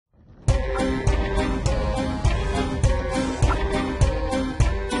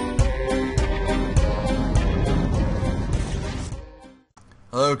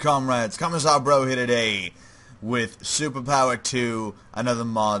Hello comrades, Commissar Bro here today with Superpower 2, another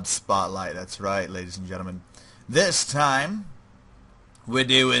mod spotlight. That's right, ladies and gentlemen. This time, we're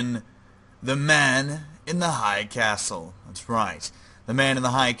doing The Man in the High Castle. That's right. The Man in the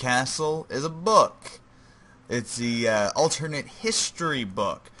High Castle is a book. It's the alternate history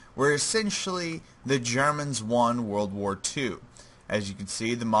book, where essentially the Germans won World War II. As you can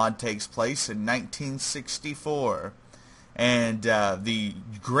see, the mod takes place in 1964. And the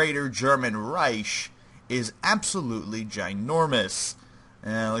Greater German Reich is absolutely ginormous.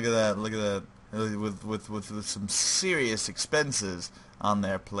 And look at that! Look at that! With some serious expenses on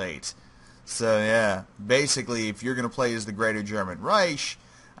their plate. So yeah, basically, if you're going to play as the Greater German Reich,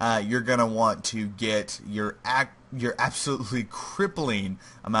 you're going to want to get your absolutely crippling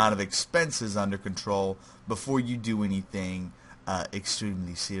amount of expenses under control before you do anything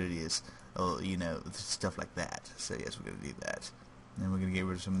extremely serious. You know, stuff like that. So yes, we're going to do that. And we're going to get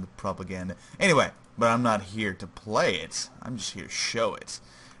rid of some of the propaganda. Anyway, but I'm not here to play it. I'm just here to show it.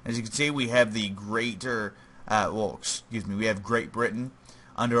 As you can see, we have the we have Great Britain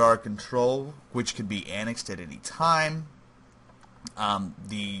under our control, which could be annexed at any time.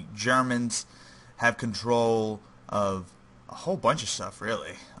 The Germans have control of a whole bunch of stuff,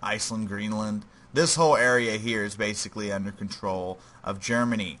 really. Iceland, Greenland. This whole area here is basically under control of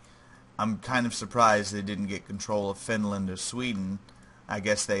Germany. I'm kind of surprised they didn't get control of Finland or Sweden. I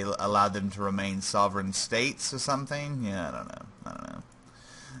guess they allowed them to remain sovereign states or something. Yeah, I don't know.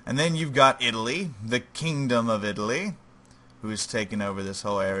 And then you've got Italy, the Kingdom of Italy, who has taken over this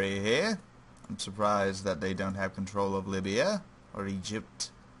whole area here. I'm surprised that they don't have control of Libya or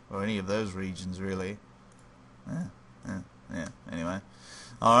Egypt or any of those regions, really. Yeah. Anyway,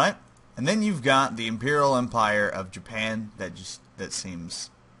 all right. And then you've got the Imperial Empire of Japan. That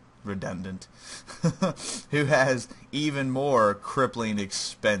seems redundant. Who has even more crippling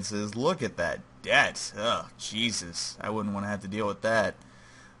expenses. Look at that debt. Oh, Jesus. I wouldn't want to have to deal with that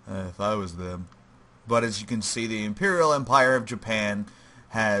if I was them. But as you can see, the Imperial Empire of Japan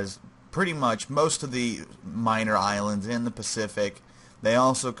has pretty much most of the minor islands in the Pacific. They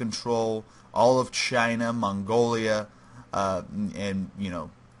also control all of China, Mongolia, and, you know,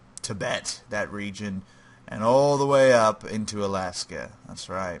 Tibet, that region, and all the way up into Alaska. That's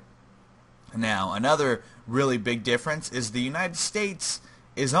right. Now, another really big difference is the United States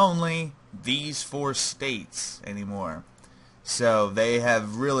is only these 4 states anymore. So they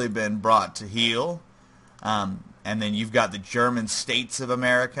have really been brought to heel. And then you've got the German States of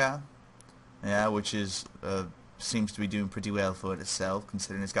America, yeah, which is seems to be doing pretty well for itself,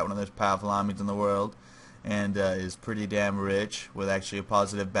 considering it's got one of those powerful armies in the world, and is pretty damn rich with actually a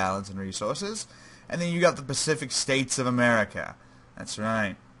positive balance in resources. And then you got the Pacific States of America. That's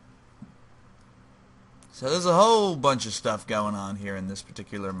right. So there's a whole bunch of stuff going on here in this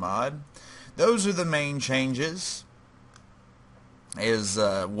particular mod. Those are the main changes. Is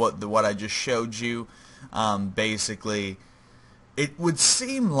what I just showed you. Basically, it would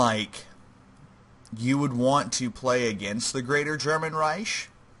seem like you would want to play against the Greater German Reich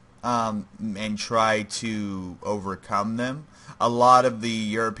and try to overcome them. A lot of the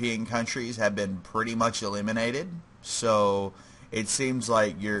European countries have been pretty much eliminated, so it seems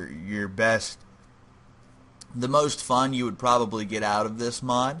like the most fun you would probably get out of this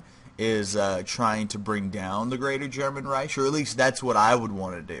mod is trying to bring down the Greater German Reich, or at least that's what I would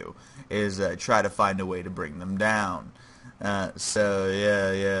want to do, is try to find a way to bring them down. So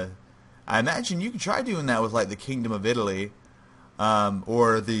yeah. I imagine you could try doing that with like the Kingdom of Italy,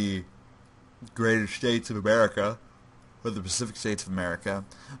 or the Greater States of America, or the Pacific States of America.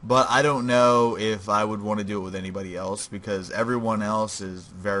 But I don't know if I would want to do it with anybody else, because everyone else is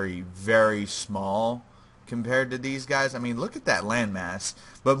very, very small compared to these guys. I mean, look at that landmass.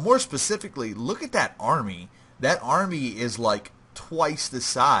 But more specifically, look at that army. That army is like twice the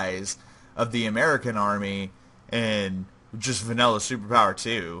size of the American army in just vanilla Superpower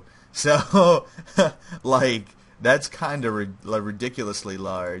 2. So, like, that's kind of ridiculously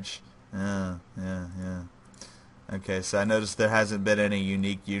large. Yeah. Okay, so I noticed there hasn't been any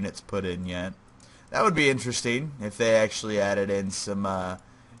unique units put in yet. That would be interesting if they actually added in some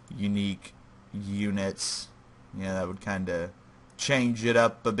unique units. Yeah, that would kind of change it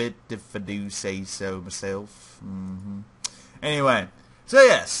up a bit, if I do say so myself. Anyway, so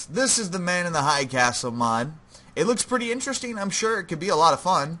yes, this is the Man in the High Castle mod. It looks pretty interesting. I'm sure it could be a lot of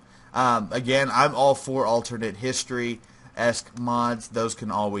fun. Again, I'm all for alternate history-esque mods. Those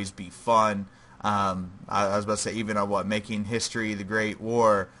can always be fun. I was about to say, even on making history the Great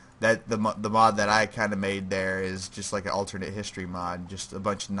War, that the mod that I kind of made there is just like an alternate history mod, just a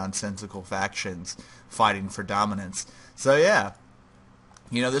bunch of nonsensical factions fighting for dominance. So yeah,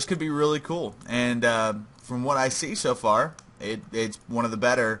 you know, this could be really cool. And from what I see so far, it's one of the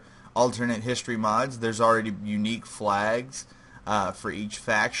better alternate history mods. There's already unique flags for each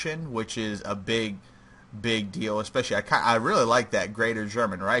faction, which is a big deal. Especially, I really like that Greater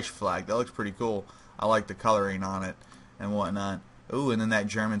German Reich flag. That looks pretty cool. I like the coloring on it and whatnot. Ooh, and then that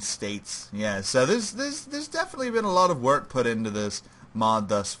German states. Yeah, so there's definitely been a lot of work put into this mod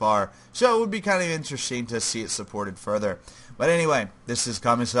thus far. So it would be kind of interesting to see it supported further. But anyway, this is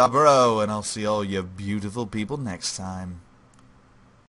Commissar, and I'll see all you beautiful people next time.